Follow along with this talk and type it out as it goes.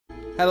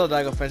Hello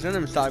DIAGOLD friends, my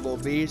name is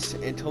DIAGOLD Beast,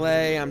 and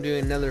today I'm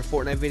doing another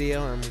Fortnite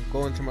video. I'm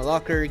going through my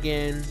locker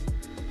again.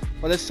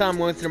 Well, this time I'm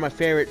going through my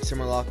favorites in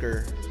my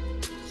locker.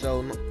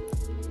 So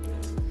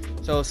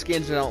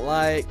skins I don't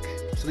like.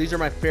 So these are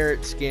my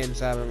favorite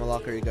skins I have in my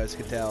locker, you guys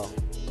can tell.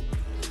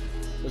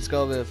 Let's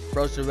go with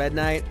Frozen Red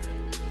Knight.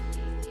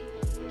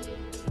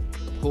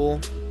 Cool.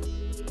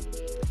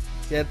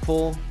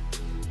 Deadpool.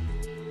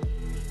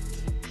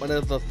 One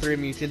of the 3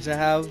 mutants I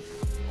have.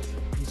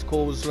 He's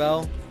cool as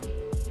well.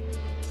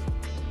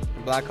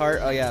 Blackheart.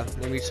 Oh yeah,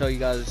 let me show you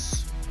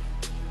guys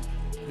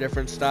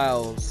different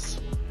styles.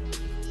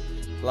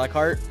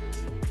 Blackheart.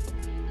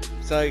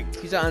 So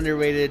he's an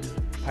underrated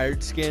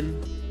pirate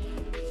skin.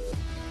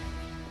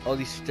 All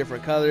these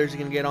different colors you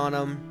can get on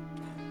him.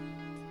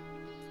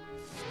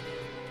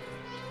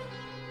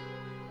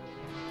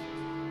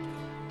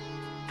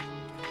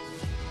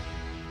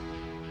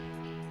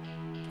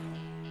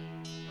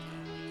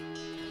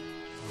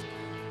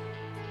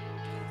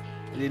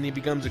 And then he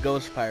becomes a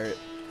ghost pirate.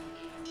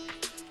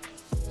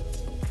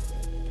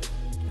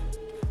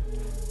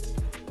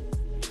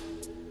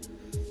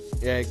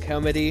 Yeah,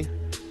 Comedy.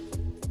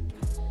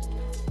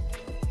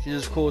 She's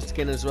just cool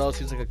skin as well.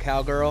 She's like a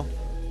cowgirl.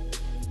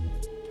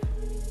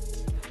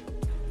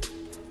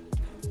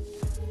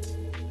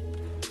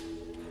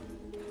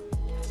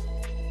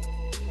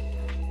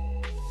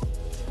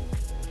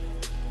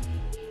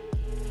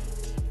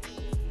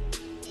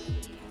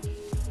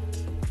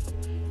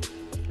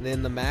 And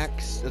then the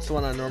Max, that's the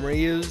one I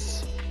normally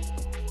use.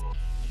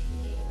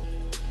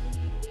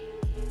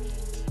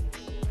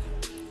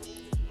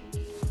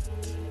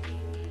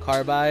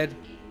 Carbide,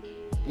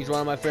 he's one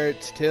of my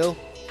favorites too.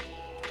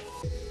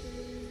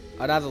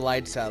 I'd have the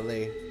light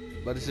sadly,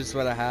 but this is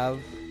what I have.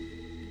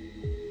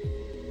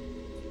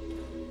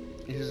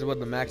 This is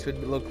what the Max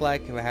would look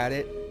like if I had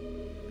it.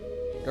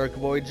 Dark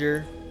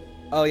Voyager.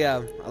 Oh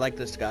yeah, I like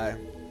this guy.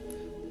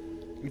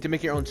 You can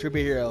make your own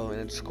superhero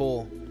and it's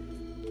cool.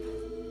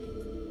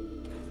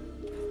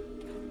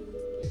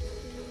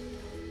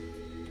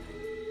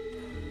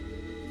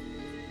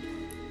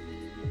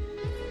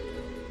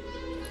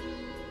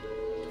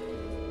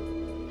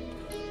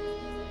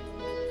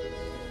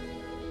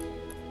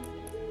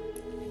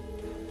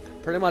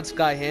 Pretty much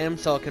got him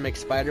so I can make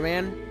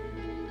Spider-Man.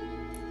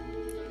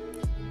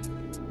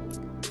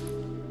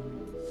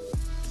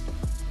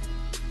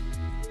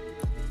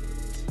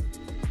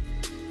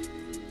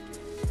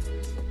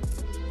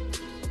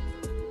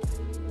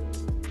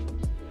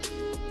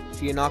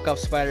 So you knock off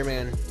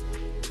Spider-Man.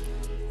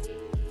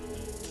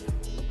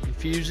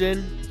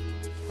 Infusion.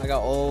 I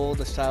got all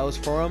the styles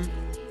for him.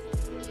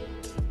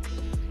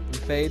 And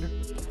Fade.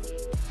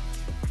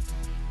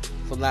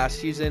 From last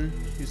season.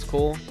 He's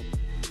cool.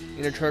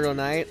 Inner Turtle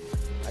Knight,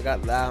 I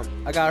got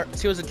that.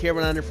 She was a tier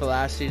 100 for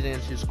last season.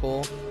 She was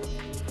cool.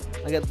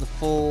 I got the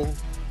full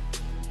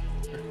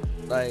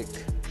like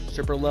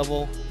stripper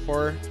level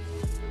for her.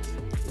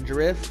 And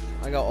Drift,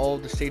 I got all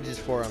the stages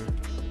for him.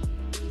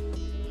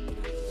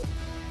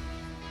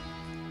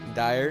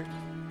 Dire,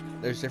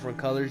 there's different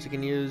colors you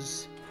can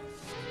use.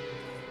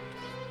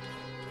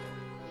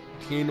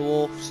 Teen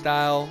Wolf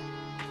style,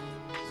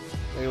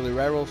 regular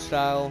Red Wolf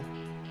style.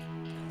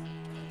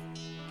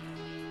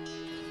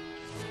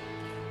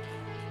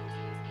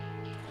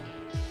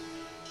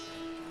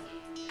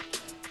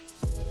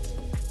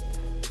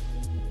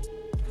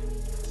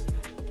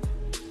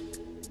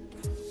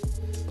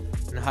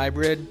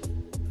 Hybrid,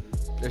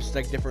 there's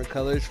like different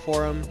colors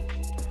for them,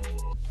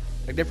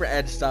 like different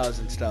edge styles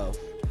and stuff.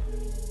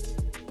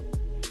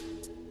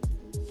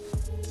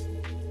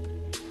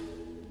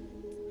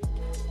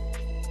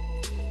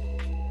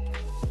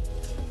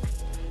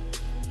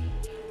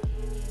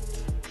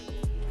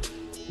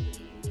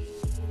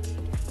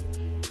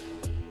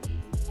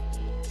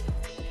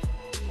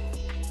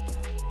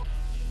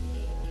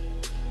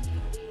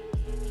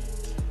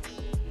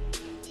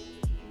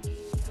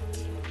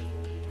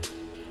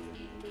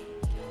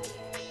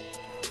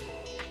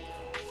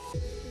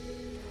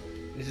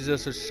 This is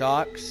just with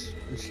shocks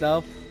and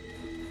stuff.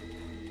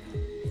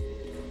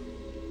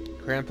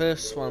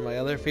 Krampus, one of my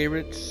other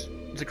favorites.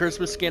 It's a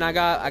Christmas skin I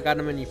got. I got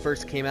him when he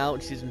first came out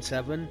in Season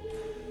 7.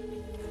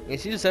 And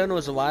Season 7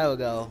 was a while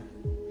ago.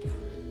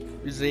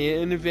 It was the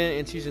event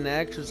in Season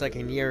X was like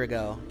a year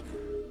ago.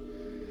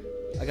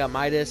 I got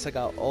Midas. I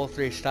got all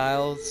 3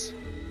 styles.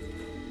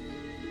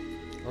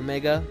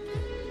 Omega,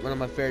 one of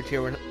my favorite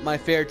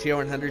tier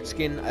 100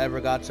 skin I ever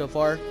got so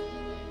far.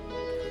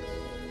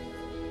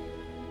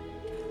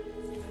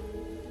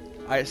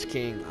 Ice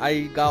King.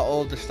 I got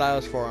all the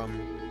styles for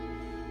him.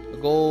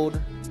 Gold,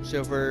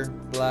 silver,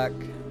 black,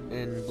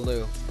 and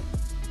blue.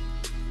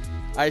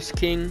 Ice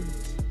King.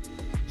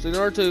 So in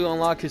order to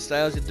unlock his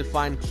styles, you have to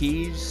find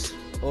keys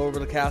all over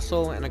the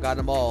castle, and I got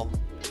them all.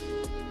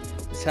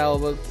 This is how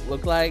it would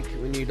look like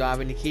when you don't have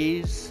any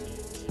keys.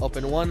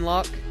 Open 1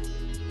 lock,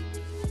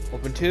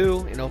 open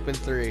 2, and open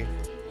 3.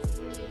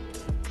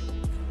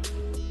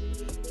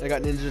 I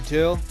got Ninja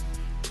 2.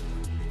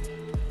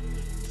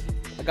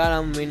 I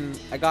got him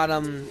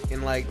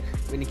in like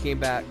when he came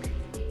back.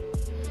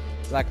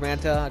 Black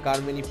Manta, I got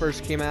him when he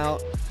first came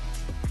out.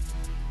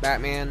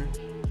 Batman,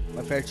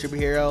 my favorite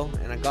superhero,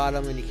 and I got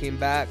him when he came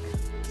back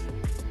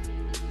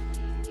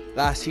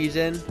last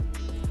season.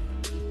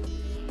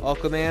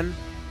 Aquaman,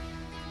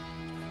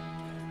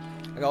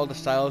 I got all the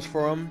styles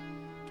for him.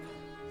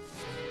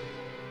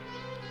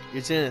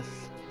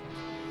 Zenith.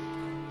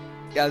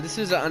 Yeah, this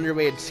is an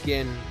underrated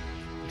skin,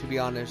 to be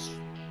honest.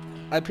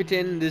 I picked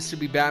in this to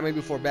be Batman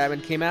before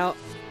Batman came out.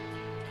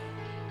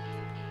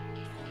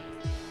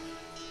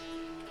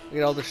 Look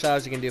at all the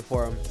styles you can do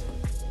for him.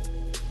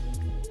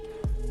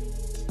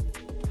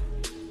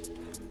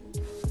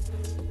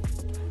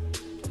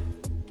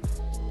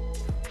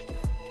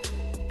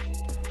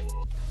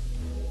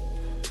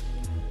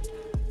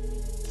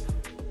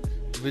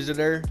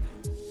 Visitor,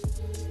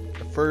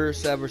 the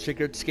first ever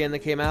secret skin that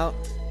came out.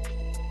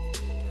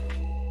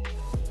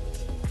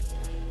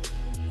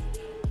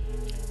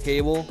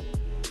 Cable,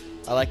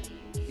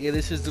 yeah,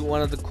 this is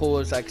one of the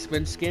coolest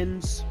X-Men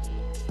skins.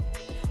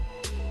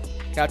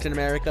 Captain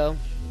America,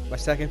 my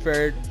second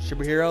favorite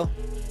superhero.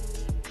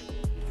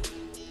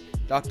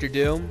 Doctor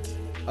Doom,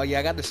 oh yeah,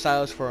 I got the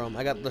styles for him.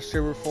 I got the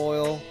silver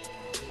foil,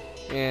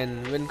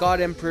 and when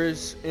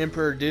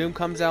Emperor Doom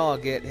comes out, I'll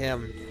get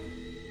him.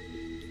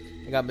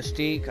 I got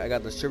Mystique, I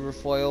got the silver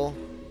foil.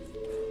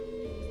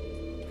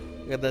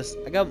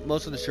 I got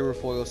most of the silver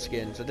foil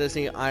skins. I just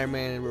need Iron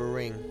Man and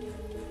Ring.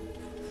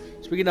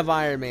 Speaking of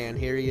Iron Man,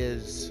 here he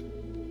is.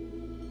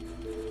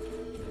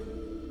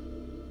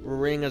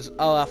 Ring is.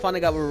 Oh, I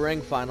finally got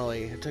Ring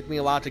finally. It took me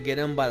a while to get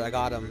him, but I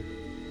got him.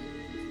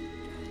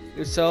 It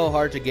was so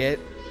hard to get.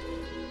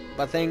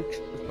 But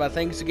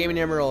thanks to Gaming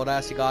Emerald, I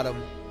actually got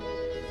him.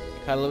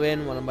 Kylo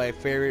Ren, one of my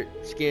favorite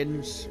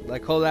skins,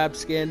 like collab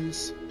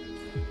skins.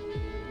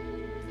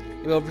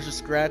 Evil vs.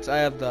 Scratch, I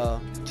have the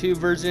 2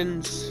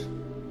 versions,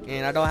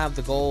 and I don't have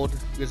the gold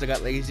because I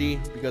got lazy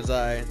because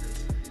I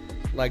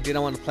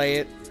didn't want to play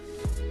it.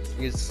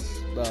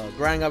 Because the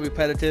grind got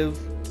repetitive.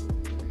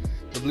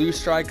 The Blue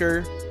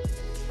Striker,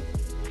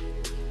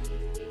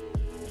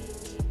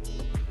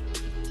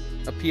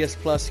 a PS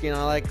Plus skin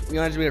I like.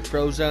 Reminds me of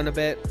Frozone a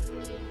bit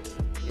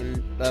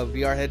in the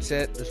VR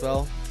headset as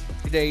well.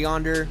 Today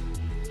Yonder,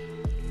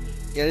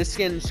 yeah, this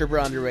skin is super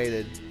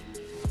underrated.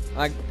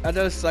 I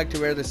just like to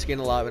wear this skin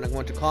a lot when I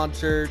went to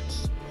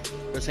concerts,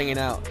 just hanging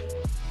out.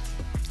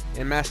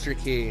 And Master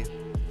Key,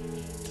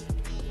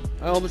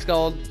 I almost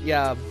got,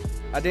 yeah,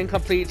 I didn't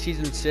complete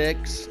Season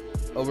 6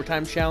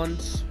 Overtime Challenge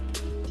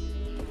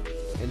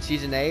in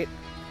Season 8.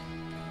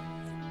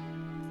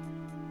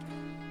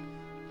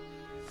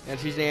 And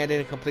Season 8 I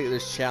didn't complete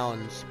this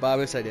challenge, but I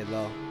wish I did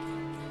though.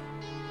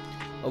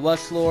 A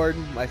Lust Lord,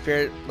 my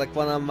favorite, like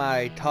one of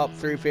my top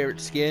 3 favorite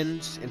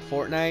skins in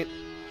Fortnite.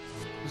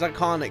 It's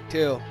iconic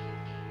too.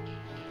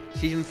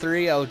 Season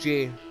 3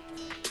 OG.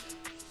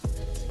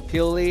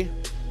 Peely,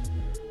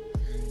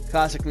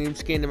 classic meme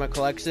skin in my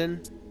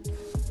collection.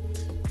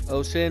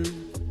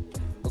 Ocean,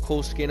 a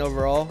cool skin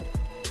overall.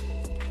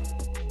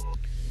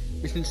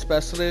 Mission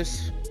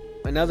Specialist,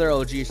 another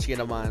OG skin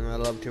of mine I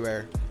love to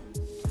wear.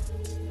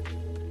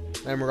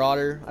 My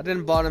Marauder, I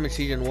didn't bought him in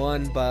Season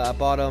 1, but I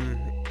bought him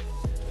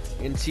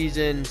in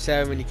Season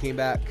 7 when he came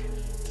back.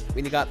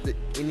 When he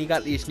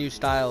got these new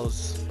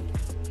styles.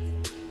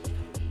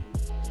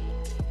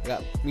 I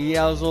got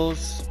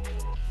Meowsles,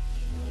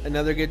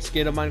 another good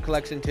skin of mine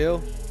collection too.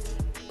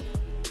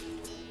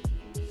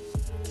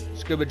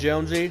 Scuba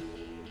Jonesy.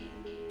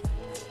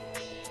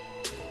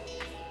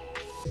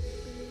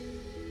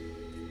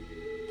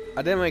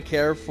 I didn't really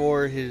care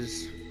for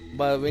his,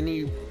 but when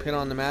he put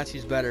on the mask,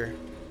 he's better.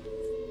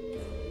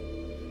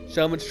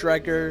 Shaman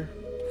Striker,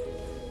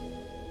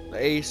 the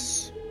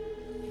Ace,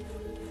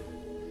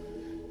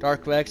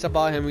 Dark Vex, I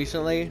bought him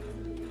recently.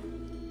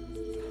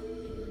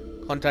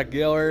 Contact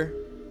Giller,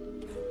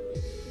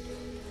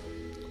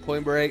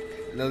 Point Break,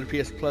 another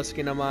PS Plus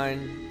skin of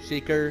mine.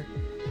 Seeker,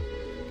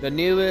 the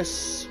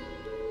newest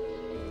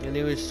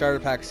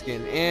starter pack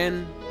skin,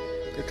 and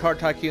the Tart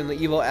Tycoon, the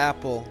Evil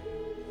Apple,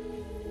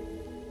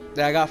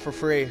 that I got for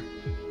free.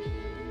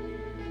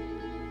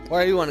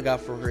 Or everyone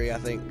got for free, I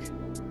think.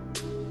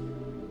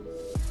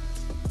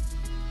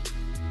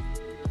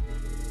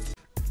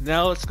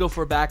 Now let's go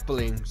for back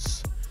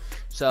blings.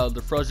 So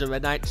the Frozen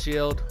Midnight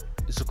Shield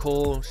is a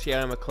cool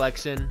shield in my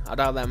collection. I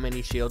don't have that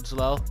many shields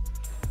though.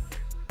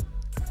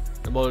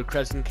 The Molded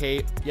Crescent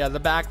Cape. Yeah,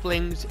 the back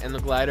blings and the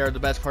glider are the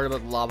best part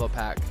about the lava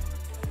pack.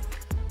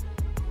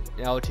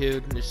 The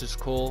altitude, this is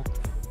cool.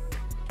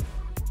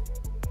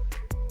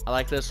 I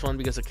like this one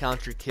because it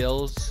counter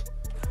kills.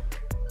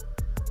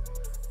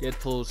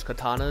 Deadpool's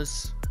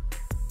katanas.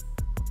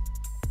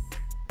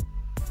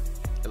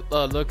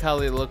 Look how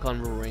they look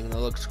on the ring. That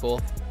looks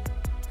cool.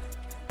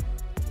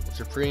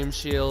 Supreme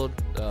Shield,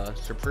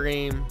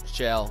 Supreme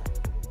Shell,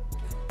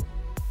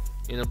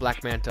 and a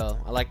Black Manta.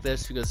 I like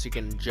this because you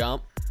can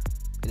jump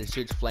and it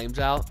shoots flames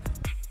out.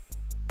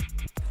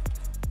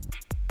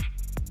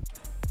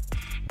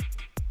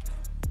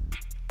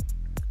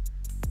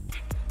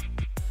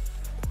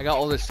 I got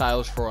all the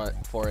styles for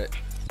it.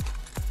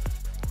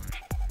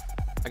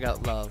 I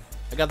got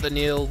I got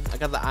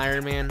the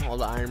Iron Man, all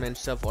the Iron Man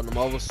stuff, all the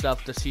Marvel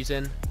stuff this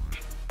season.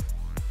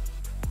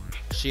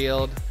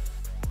 Shield,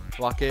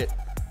 Rocket.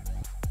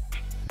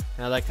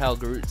 And I like how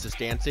Groot's just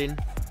dancing.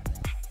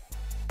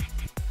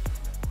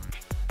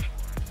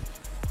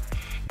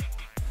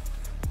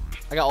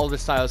 I got all the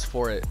styles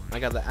for it. I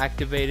got the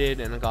activated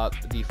and I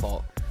got the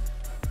default.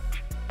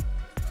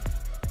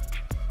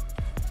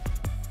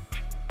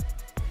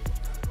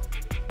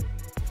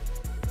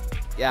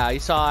 Yeah, you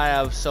saw I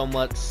have so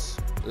much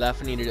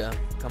left I needed to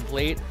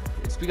complete.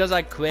 It's because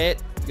I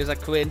quit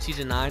in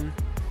season 9.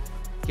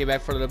 Came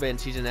back for a little bit in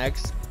season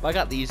X. But I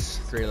got these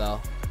 3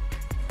 though.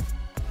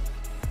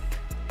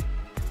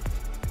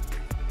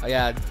 Oh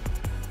yeah,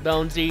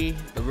 Bonesy,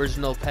 the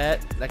original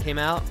pet that came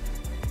out.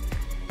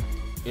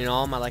 You know,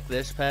 I like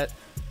this pet.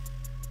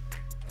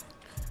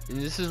 And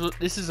this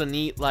is a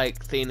neat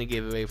like thing to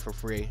give away for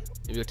free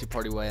if you go to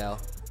Party Royale.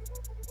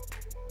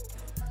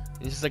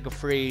 And this is like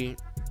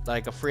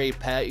a free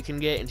pet you can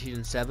get in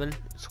season 7.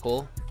 It's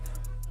cool.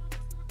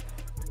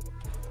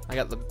 I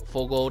got the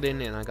full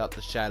golden and I got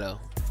the shadow.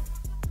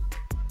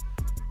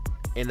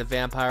 And the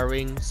vampire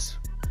rings.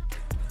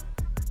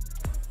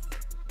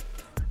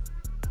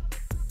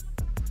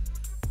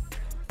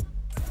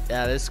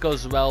 Yeah, this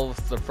goes well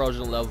with the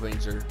Frozen Love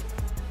Ranger.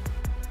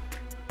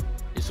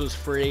 This was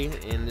free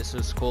and this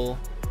was cool.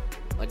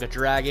 Like a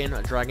dragon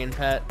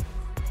pet.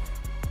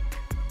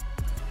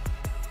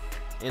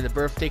 And the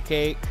birthday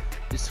cake.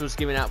 This was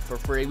given out for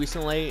free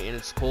recently and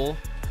it's cool.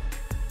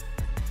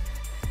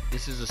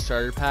 This is a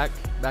starter pack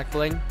back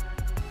bling.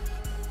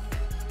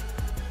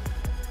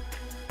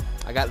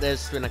 I got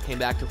this when I came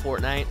back to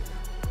Fortnite.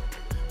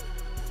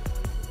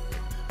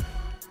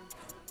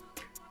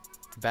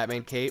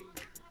 Batman cape.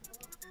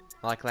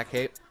 I like that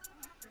cape.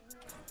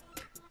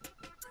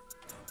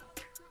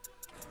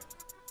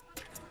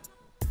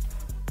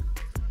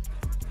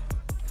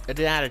 I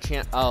didn't have a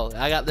chance. Oh,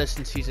 I got this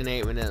in season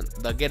 8 when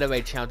the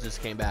getaway challenges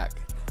came back.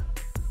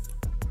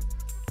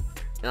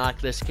 And I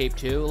like this cape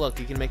too. Look,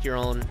 you can make your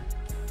own.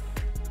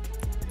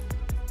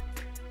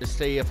 Let's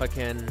see if I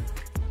can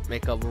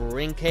make a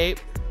ring cape.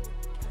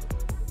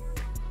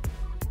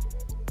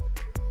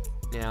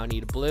 Now I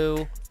need a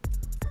blue.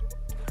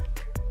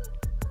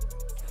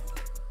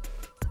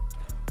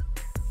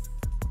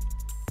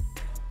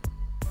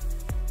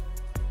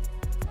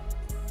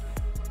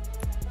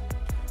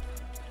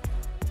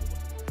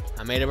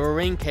 I made him a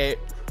ring cape.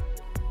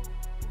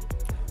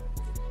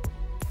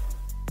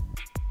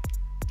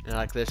 And I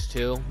like this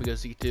too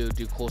because you can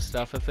do cool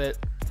stuff with it.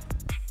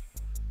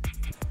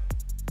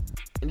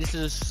 And this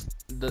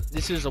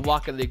is a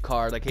Rocket League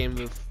card that came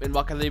with when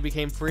Rocket League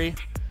became free.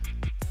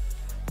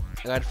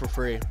 I got it for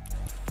free.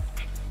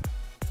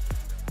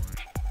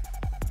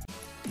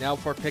 Now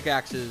for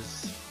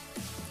pickaxes.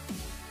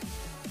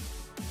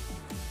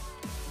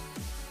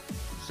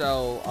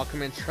 So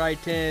Alchemist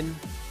Triton.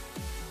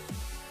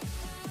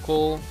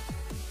 Cool.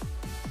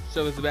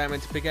 So is the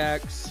Batman's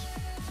pickaxe.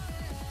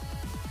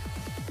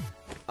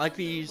 I like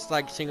these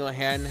like single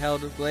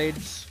handheld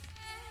blades.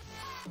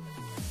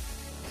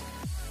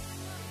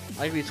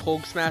 I like these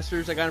Hulk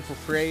Smashers. I got them for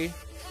free.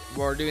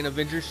 We're doing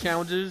Avengers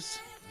challenges.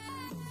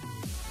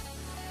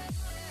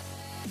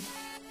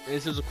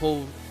 This is a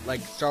cool like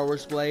Star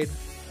Wars blade.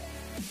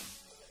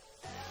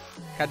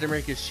 Captain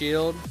America's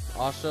shield,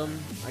 awesome.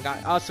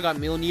 I also got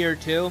Mjolnir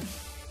too.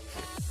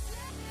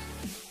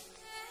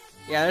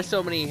 Yeah, there's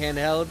so many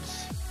handhelds.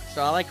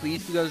 So I like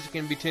these because you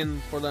can be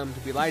tuned for them to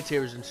be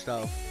lightsabers and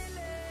stuff.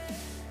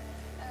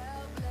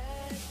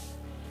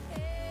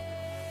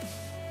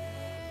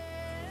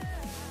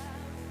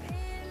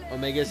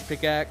 Omega's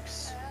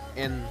pickaxe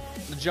and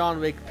the John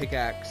Wick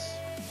pickaxe.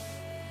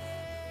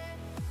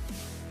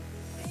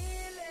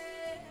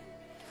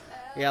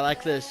 Yeah, I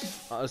like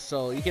this.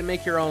 So you can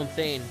make your own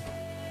thing.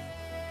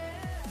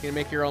 You can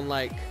make your own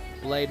like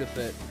blade with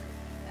it.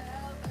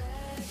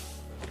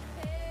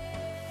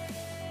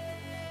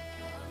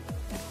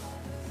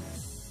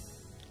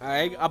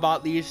 I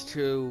bought these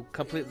to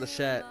complete the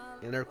set,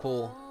 and they're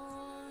cool.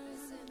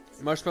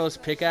 Marshmallow's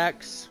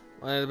pickaxe,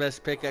 one of the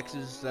best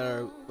pickaxes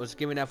that was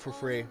given out for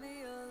free.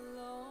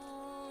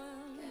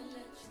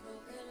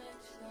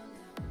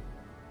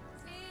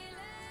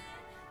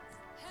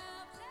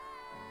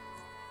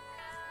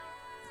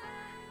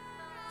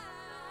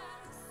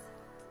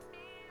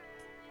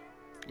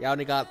 Yeah, I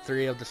only got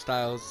 3 of the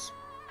styles.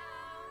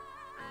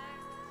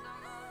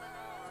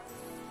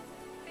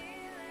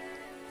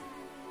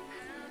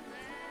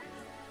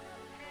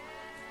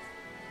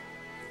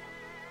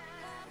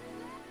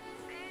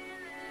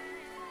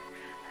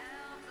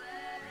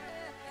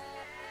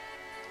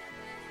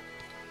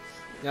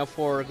 Now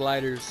for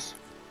gliders.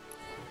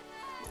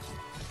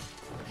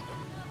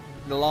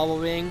 The Lava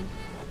Wing,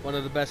 one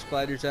of the best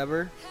gliders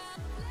ever.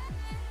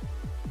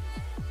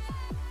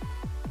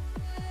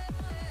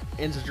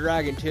 And it's a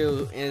dragon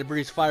too, and it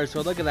breathes fire, so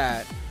look at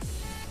that.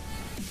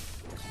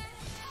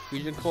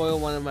 Fusion Coil,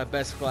 one of my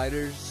best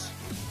gliders.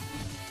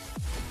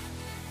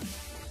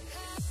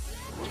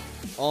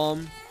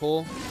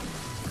 Cool.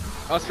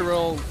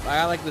 Also,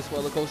 I like this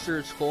roller coaster,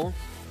 it's cool.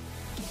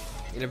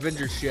 in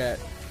Avengers yet.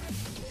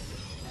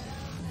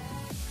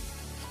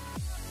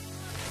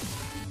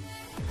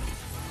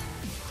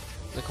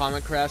 The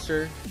Comet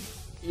Crasher.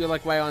 You're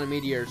like right on a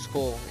meteor. It's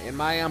cool. And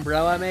my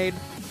umbrella I made,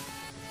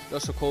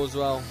 those are cool as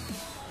well.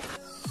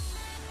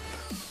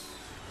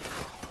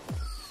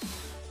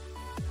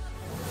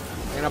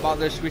 And I bought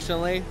this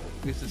recently.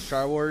 This is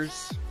Star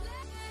Wars.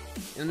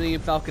 And the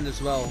Falcon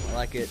as well. I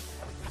like it.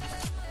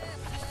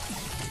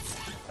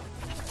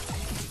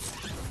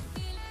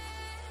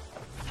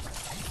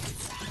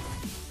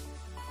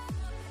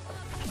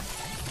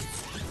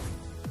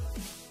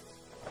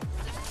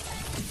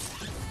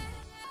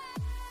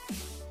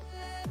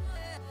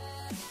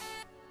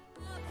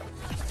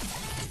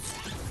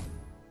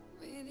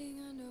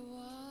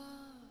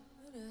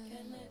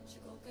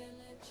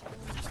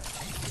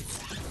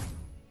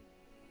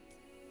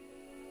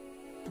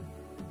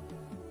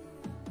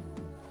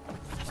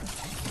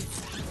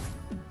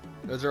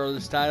 Those are all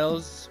the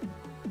styles.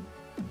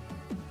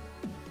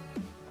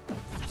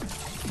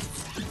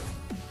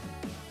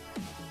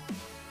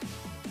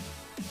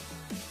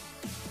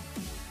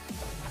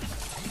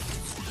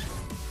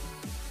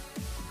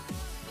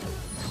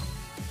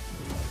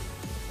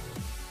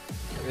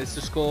 This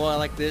is cool. I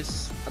like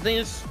this. I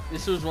think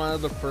this was one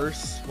of the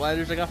first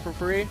sliders I got for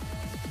free.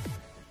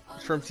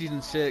 It's from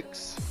season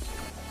 6.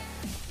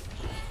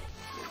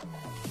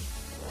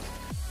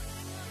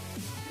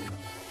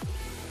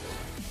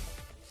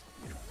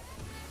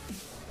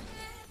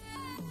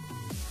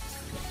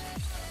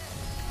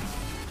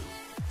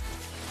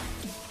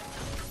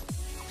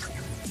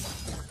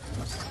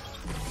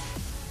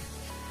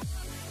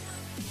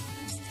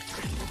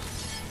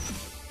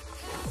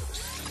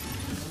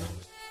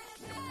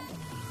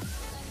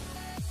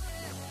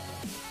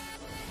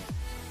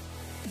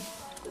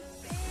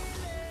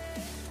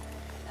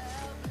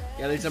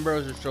 Yeah, these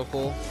umbrellas are so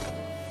cool.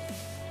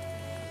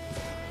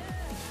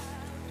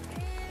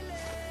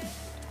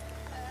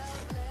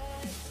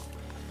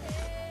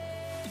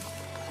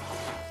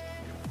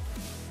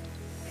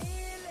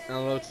 Now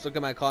let's look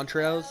at my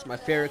contrails, my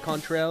favorite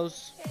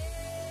contrails.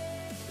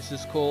 This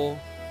is cool.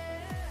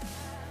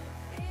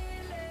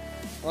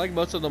 I like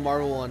most of the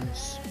Marvel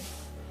ones.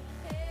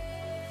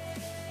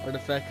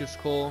 Artifact is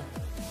cool.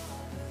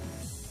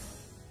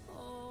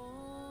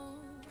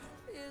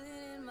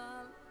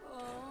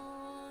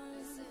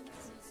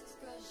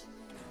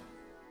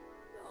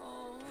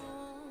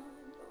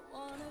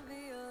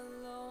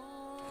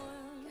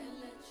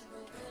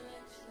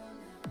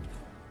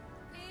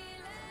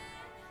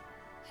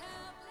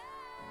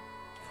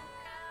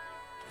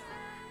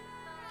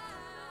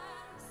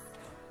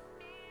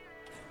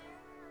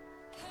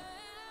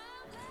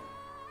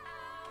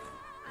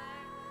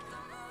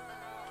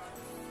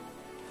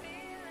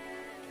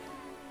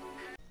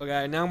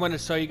 Okay, now I'm going to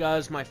show you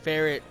guys my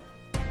favorite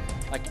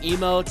like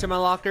emotes in my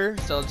locker.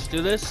 So let's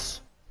do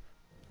this.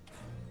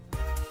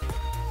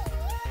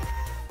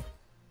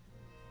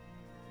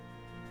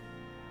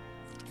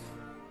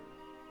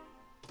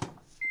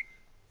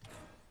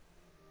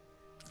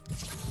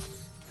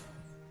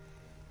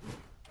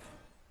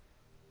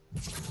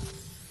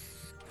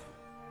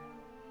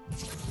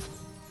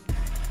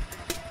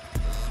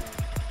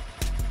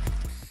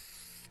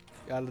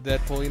 Got the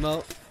Deadpool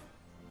emote.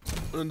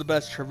 One of the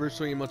best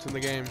traversal emotes in the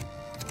game.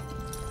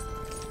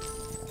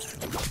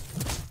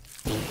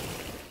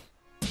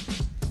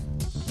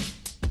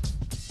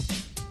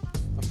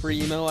 A free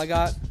emote I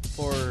got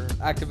for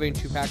activating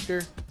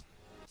 2-factor.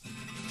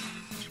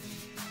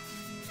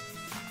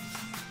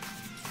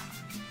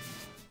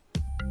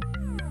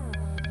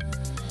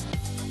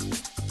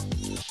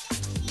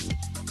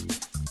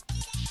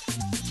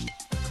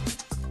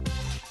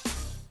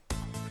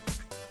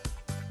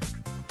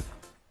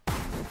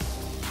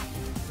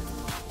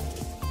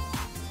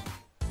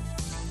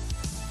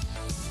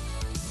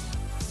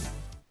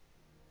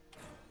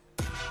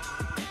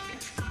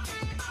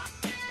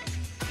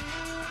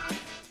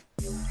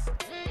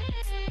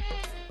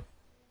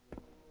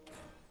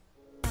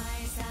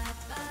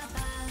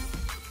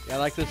 Yeah, I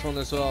like this one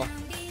as well.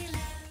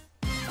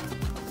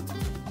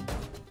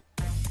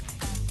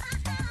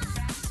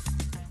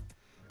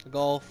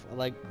 Golf. I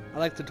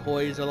like the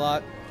toys a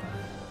lot.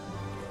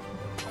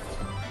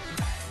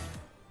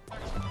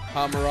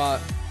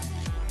 Hamarat.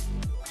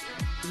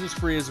 This is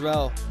free as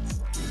well.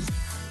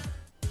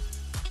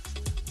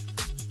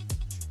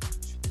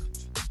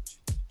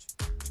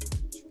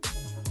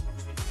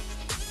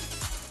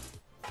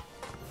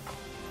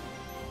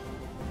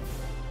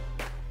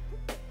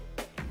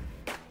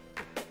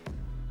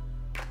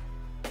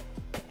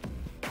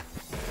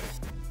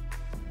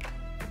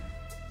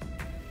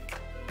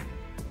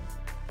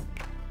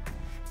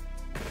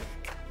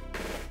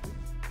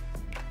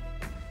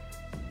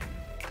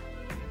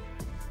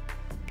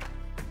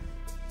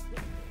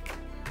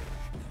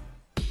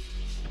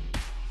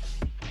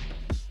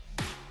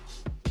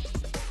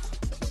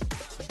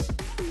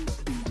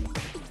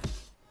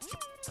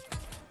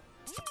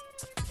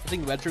 I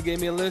think Retro gave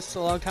me a list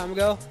a long time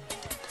ago.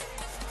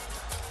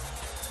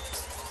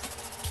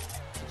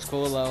 It's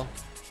cool though.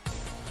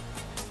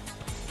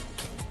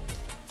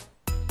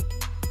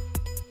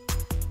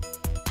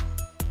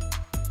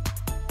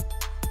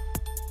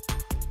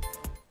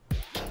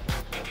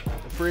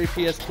 free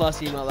PS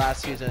Plus emote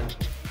last season.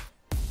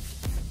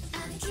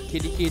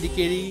 Kitty, kitty,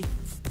 kitty.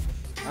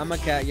 I'm a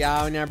cat.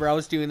 Yeah, I remember I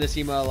was doing this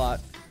emote a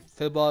lot.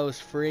 Football was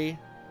free.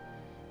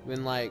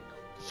 When like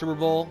Super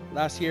Bowl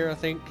last year, I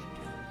think.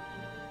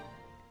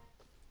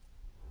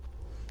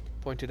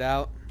 Pointed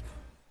out.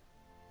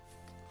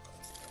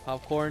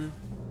 Popcorn.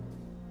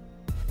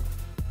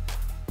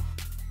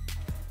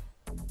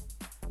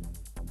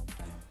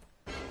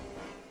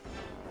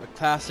 A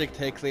classic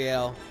take the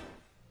L.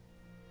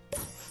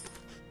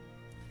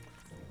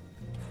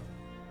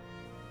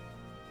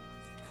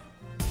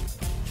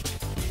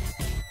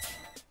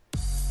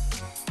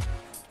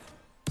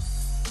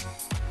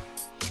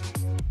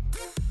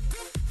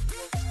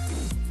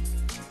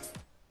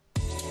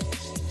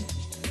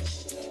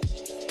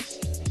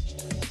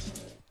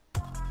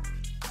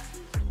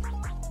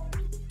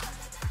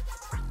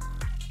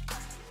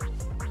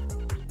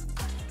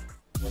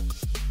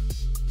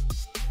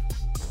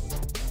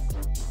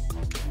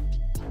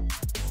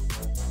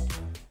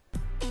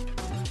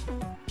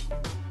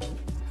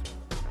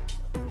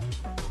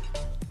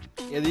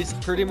 Yeah, these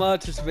pretty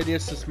much, this video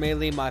is just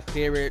mainly my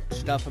favorite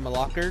stuff in my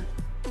locker.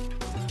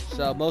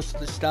 So most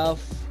of the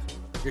stuff,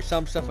 there's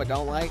some stuff I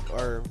don't like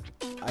or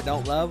I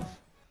don't love.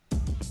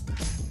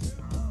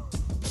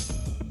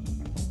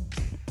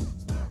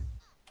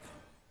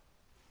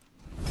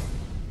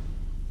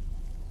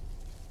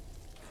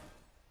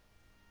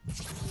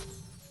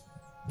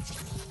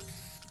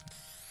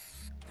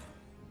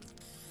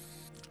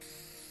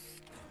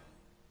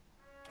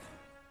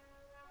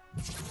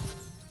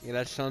 Yeah,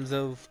 that's tons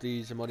of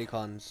these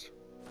emoticons.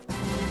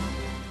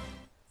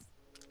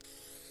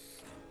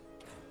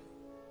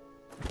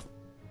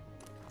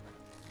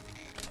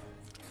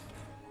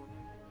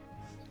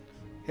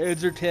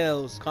 Heads or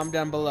tails? Comment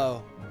down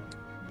below.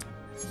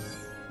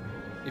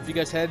 If you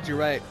guys heads, you're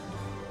right.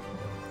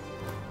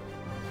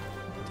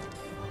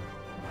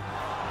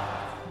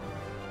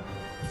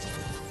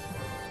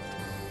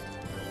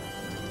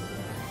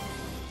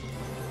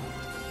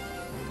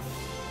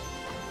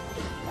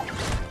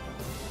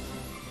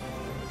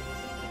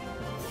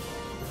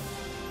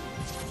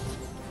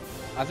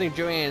 I think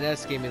Joanne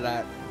S gave me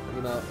that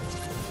emote.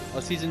 Oh,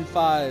 season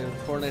 5,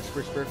 Fortnite's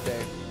first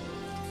birthday.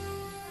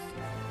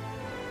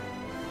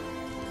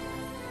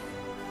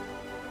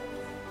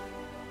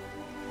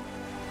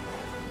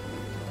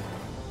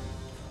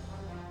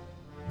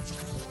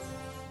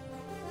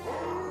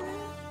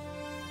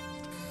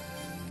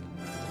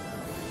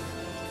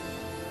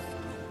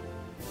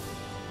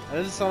 That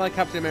doesn't sound like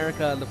Captain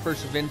America, the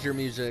first Avenger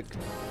music.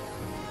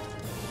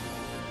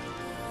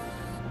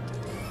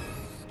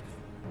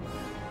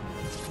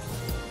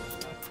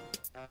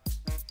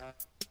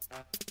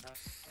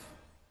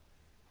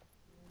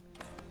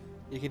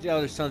 You can tell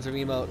there's tons of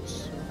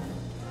emotes.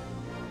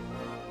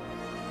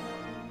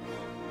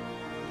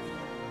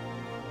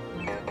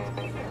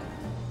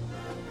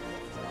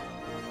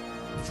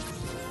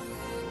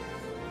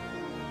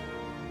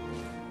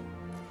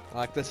 I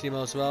like this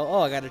emote as well.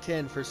 Oh, I got a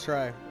 10 first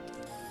try.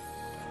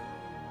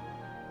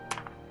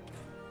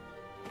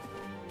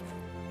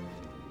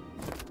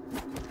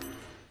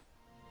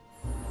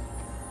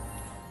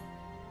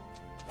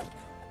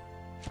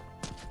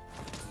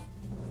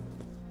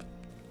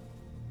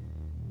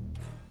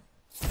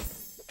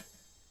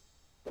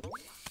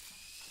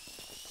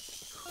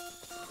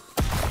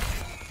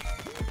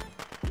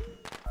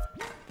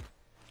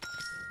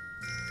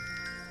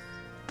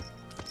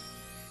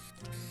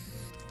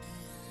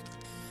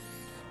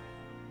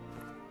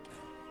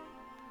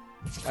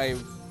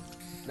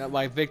 Not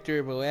my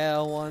Victor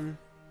Boel one.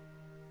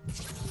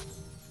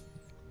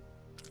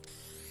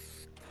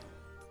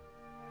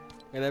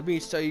 And let me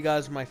show you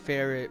guys my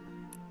favorite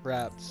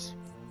raps.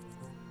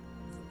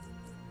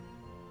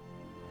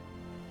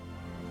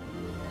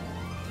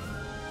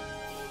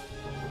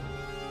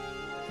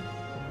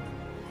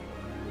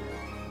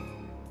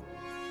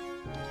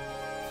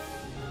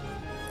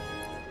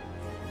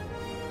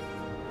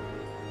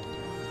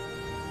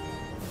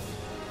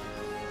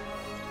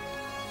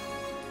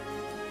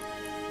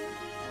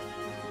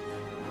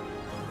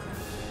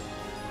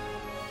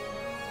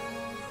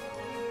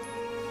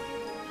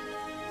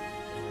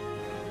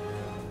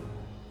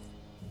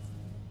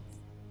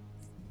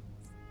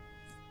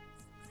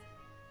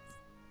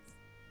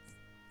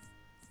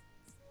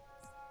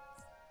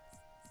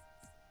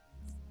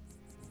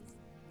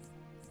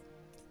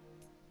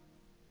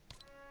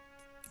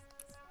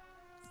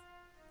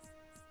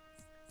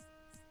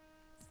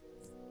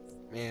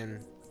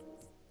 Man.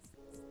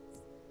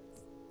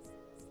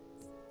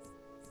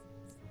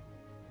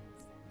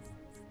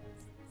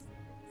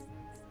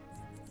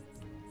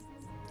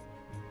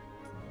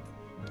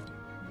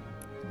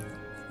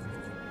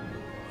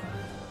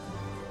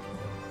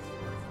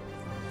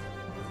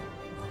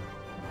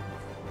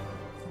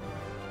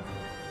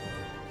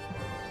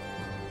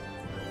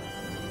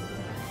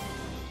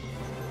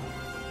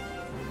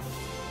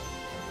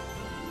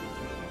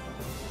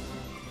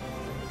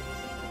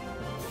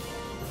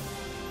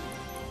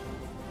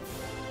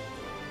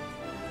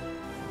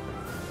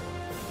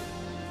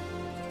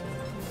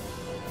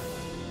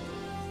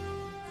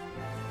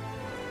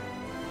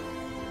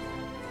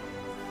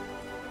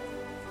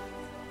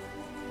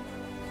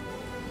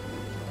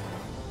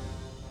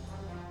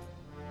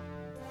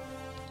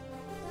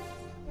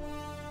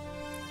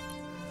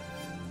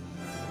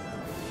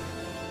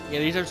 Yeah,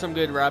 these are some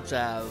good raps I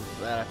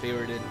have that I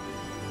favorited.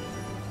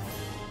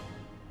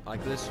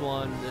 Like this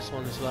one as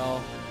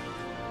well.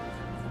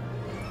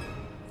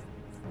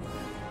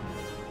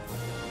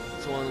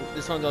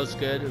 This one goes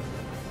good.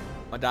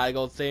 My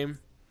DIAGOLD theme.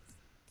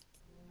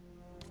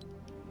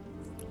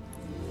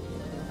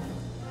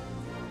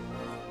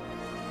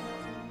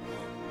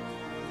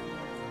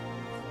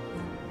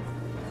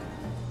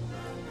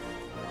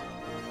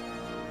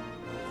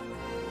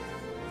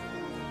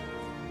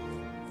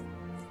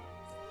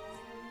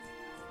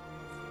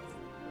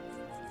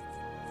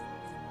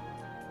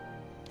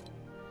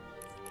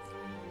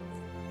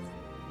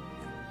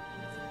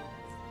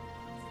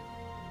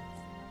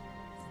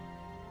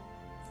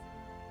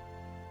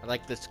 I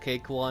like this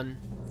cake one.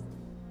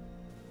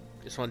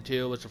 This one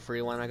too was a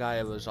free one I got.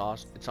 It was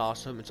awesome. It's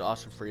awesome. It's an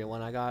awesome free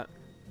one I got.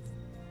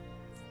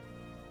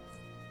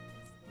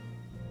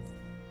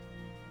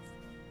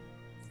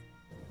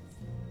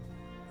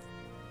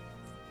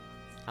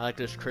 I like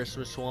this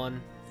Christmas one.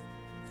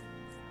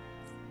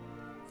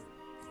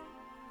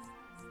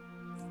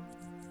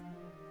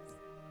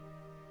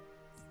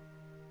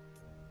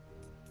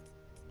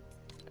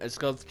 Let's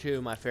go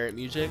to my favorite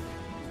music.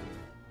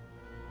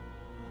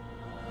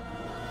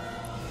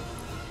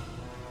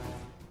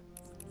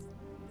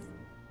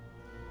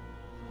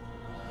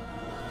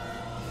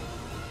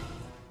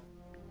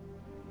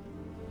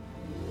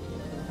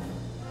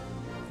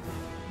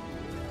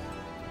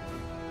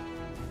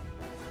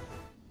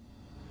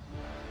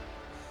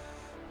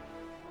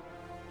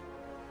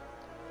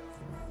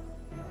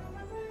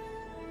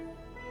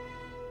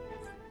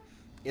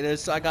 It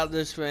is. I got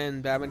this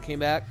when Batman came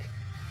back.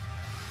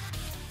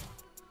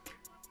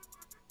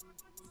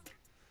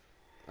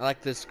 I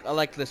like this. I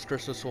like this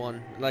Christmas one.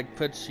 It, like,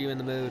 puts you in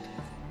the mood.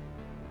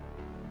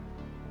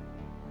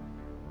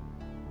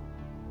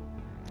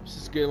 This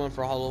is a good one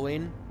for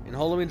Halloween, and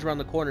Halloween's around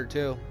the corner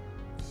too.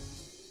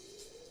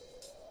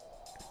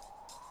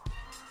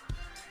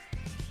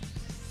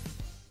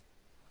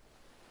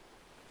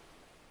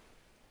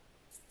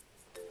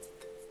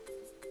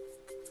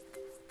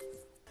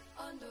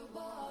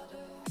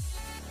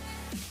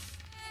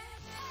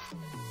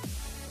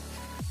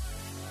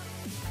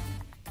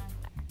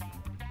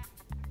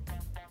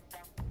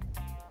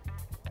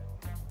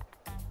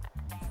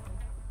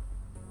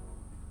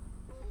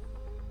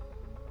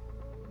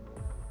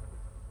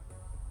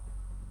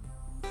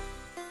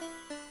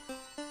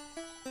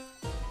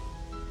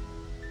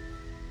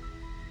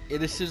 Yeah,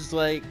 this is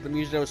like the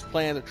music that was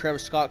playing at the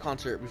Travis Scott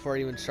concert before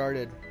it even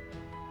started.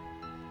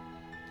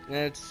 And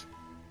it's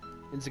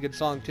a good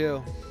song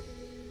too.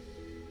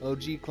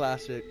 OG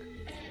classic.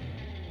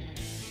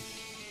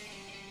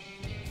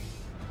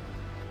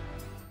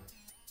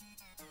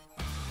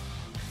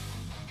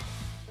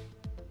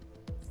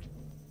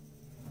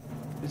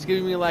 It's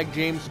giving me like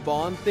James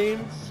Bond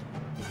themes,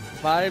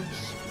 vibes.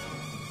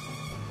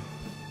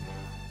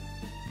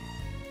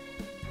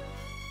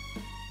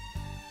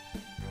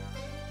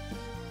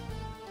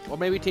 Or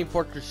maybe Team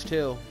Fortress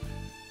 2.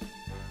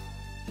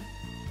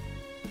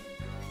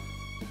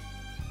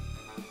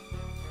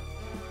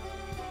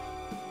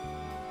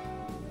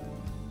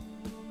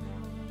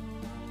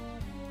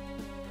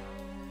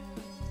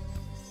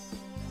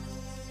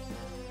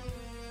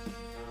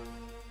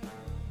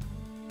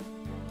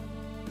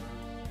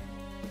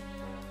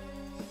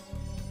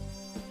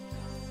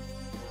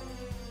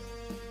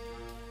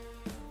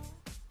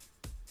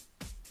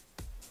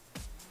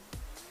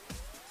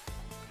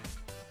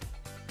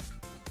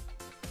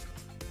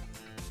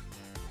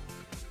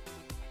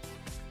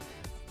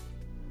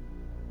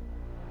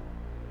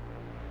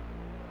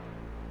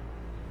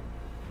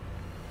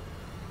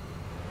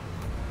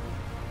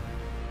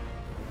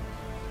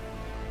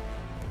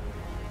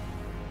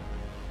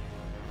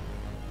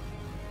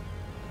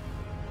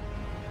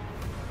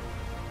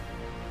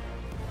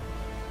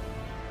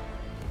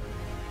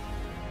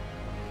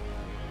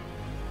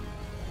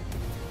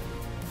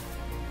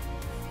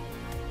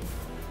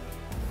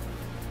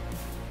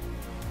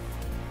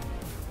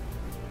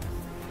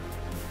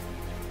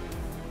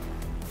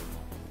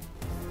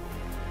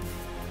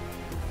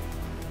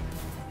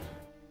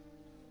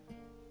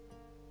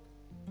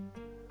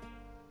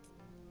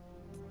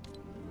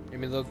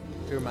 Let me look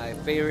through my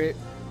favorite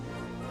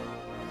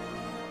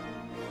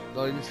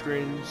loading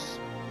screens.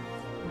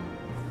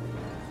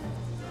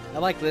 I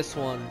like this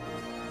one.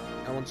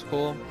 That one's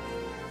cool.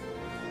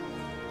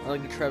 I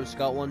like the Travis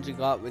Scott ones you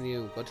got when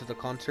you go to the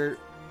concert.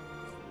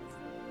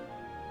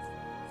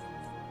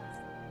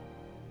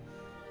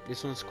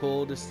 This one's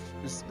cool. This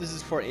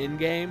is for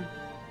in-game.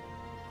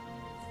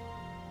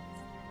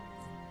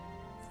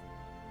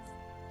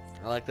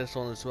 I like this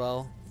one as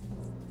well.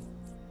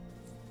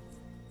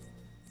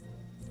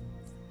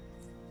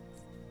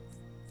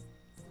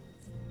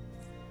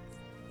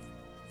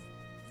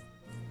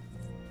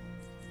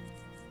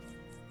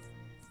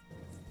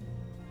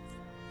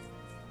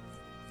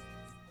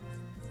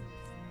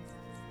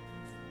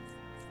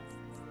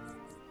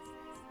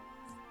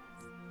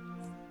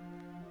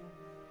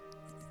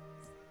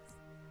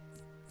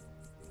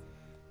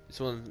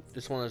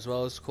 This one as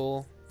well is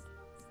cool.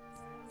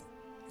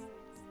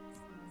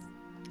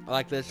 I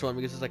like this one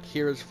because it's like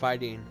heroes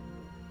fighting.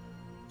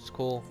 It's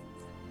cool.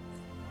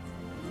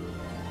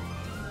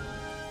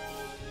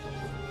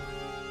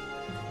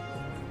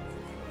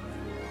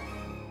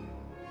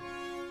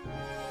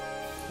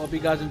 Hope you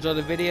guys enjoyed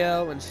the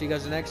video and see you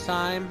guys next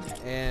time.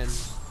 And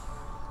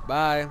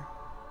bye.